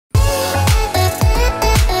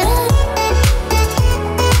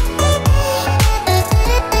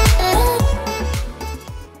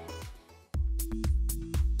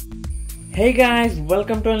Hey guys,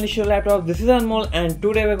 welcome to Unleash Your Laptop. This is Anmol and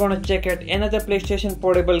today we're gonna check out another PlayStation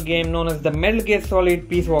portable game known as the Metal Gear Solid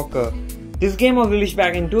Peace Walker. This game was released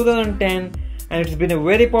back in 2010 and it's been a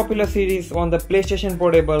very popular series on the PlayStation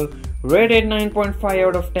portable, rated 9.5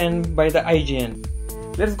 out of 10 by the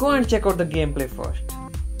IGN. Let's go and check out the gameplay first.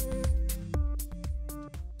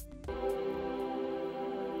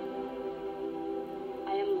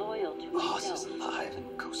 Oz is alive in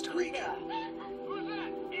Costa Rica.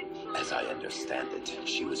 As I understand it,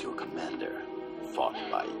 she was your commander, fought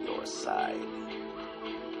by your side,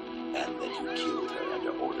 and that you killed her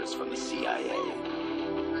under orders from the CIA,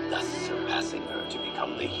 thus surpassing her to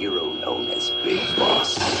become the hero known as Big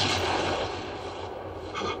Boss.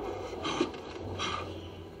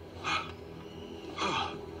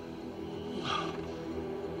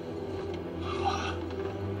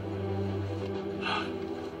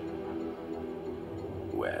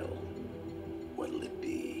 Well, what'll it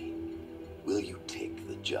be? Will you take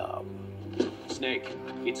the job? Snake,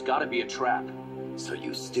 it's gotta be a trap. So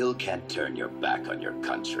you still can't turn your back on your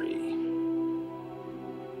country?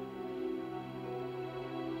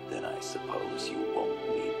 Then I suppose you won't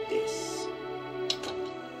need this.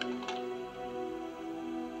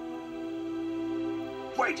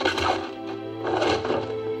 Wait!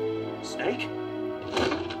 Snake?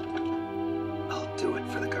 I'll do it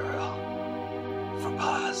for the girl. For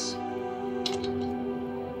Oz.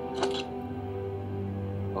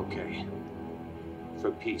 Okay.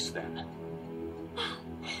 For peace, then.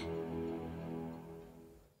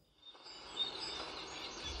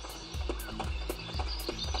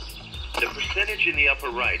 The percentage in the upper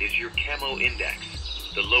right is your camo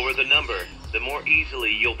index. The lower the number, the more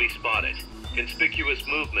easily you'll be spotted. Conspicuous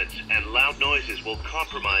movements and loud noises will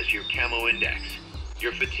compromise your camo index.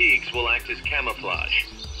 Your fatigues will act as camouflage.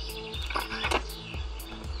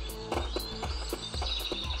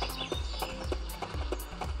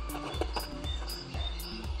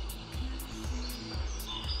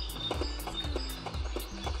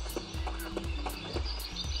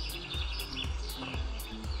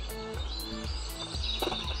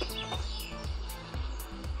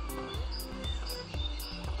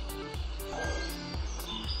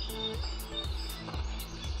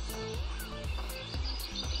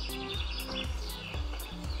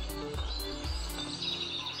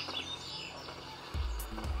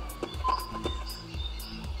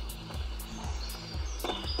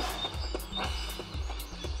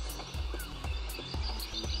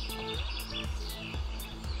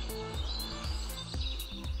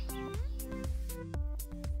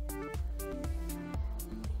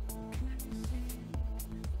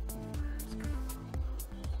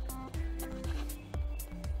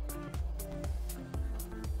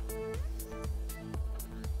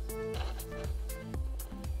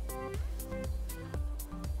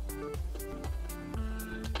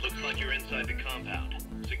 Looks like you're inside the compound.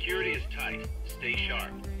 Security is tight. Stay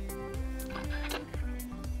sharp.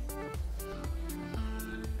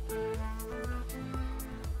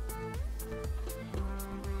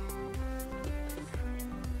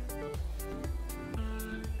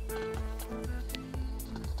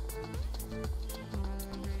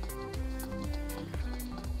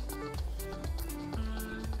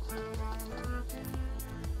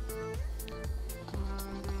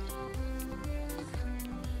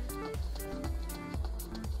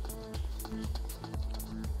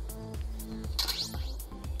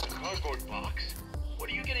 Cardboard box? What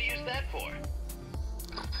are you gonna use that for?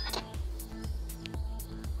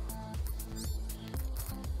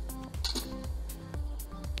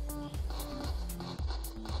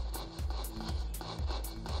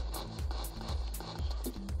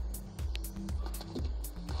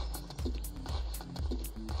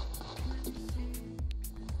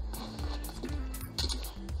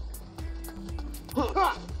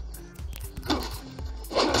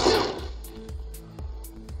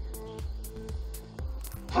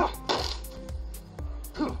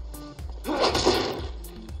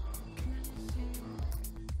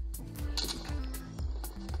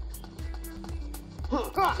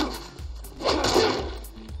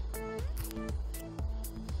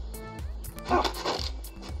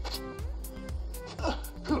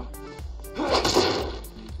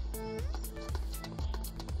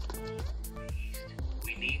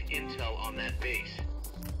 We need intel on that base.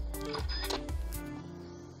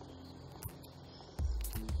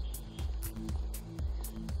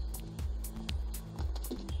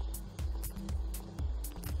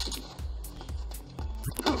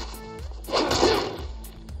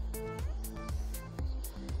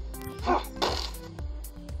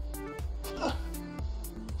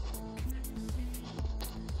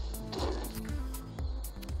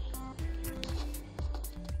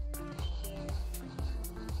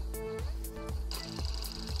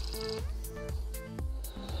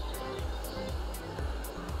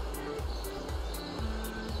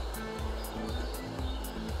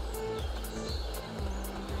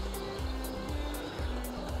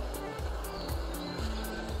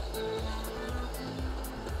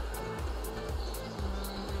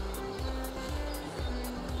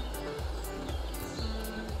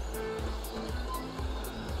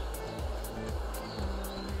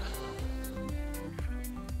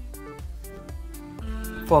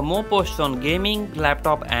 For more posts on gaming,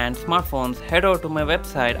 laptop and smartphones, head over to my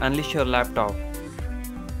website Unleash Your Laptop.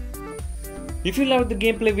 If you loved the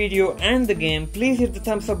gameplay video and the game, please hit the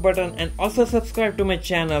thumbs up button and also subscribe to my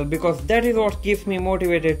channel because that is what keeps me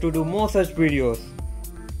motivated to do more such videos.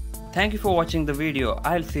 Thank you for watching the video.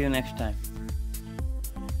 I'll see you next time.